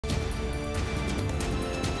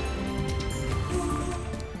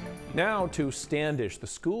Now to Standish. The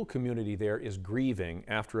school community there is grieving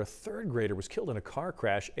after a third grader was killed in a car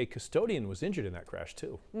crash. A custodian was injured in that crash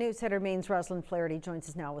too. Newsheader Maine's Rosalind Flaherty joins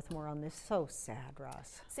us now with more on this. So sad,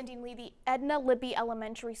 Ross. Cindy Lee, the Edna Libby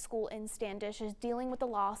Elementary School in Standish is dealing with the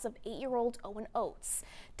loss of 8-year-old Owen Oates.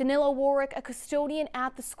 Danilo Warwick, a custodian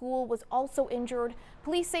at the school, was also injured.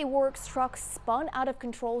 Police say Warwick's truck spun out of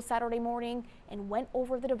control Saturday morning and went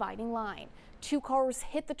over the dividing line. 2 cars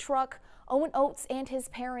hit the truck. Owen Oates and his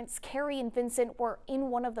parents, Carrie and Vincent, were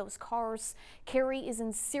in one of those cars. Carrie is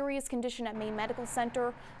in serious condition at Maine Medical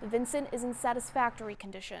Center. Vincent is in satisfactory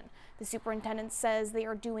condition. The superintendent says they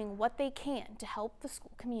are doing what they can to help the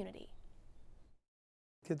school community.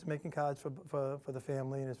 Kids making cards for the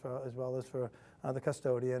family and as well as for the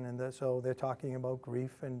custodian, and so they're talking about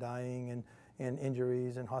grief and dying and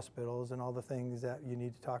injuries and hospitals and all the things that you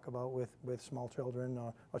need to talk about with small children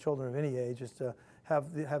or children of any age, is to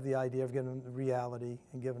have the idea of giving them the reality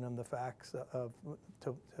and giving them the facts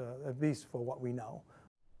at least for what we know.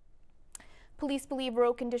 Police believe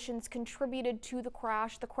road conditions contributed to the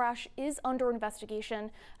crash. The crash is under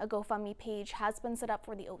investigation. A GoFundMe page has been set up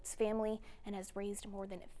for the Oates family and has raised more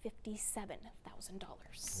than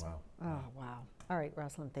 $57,000. Wow. Oh, wow. All right,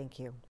 Rosalind, thank you.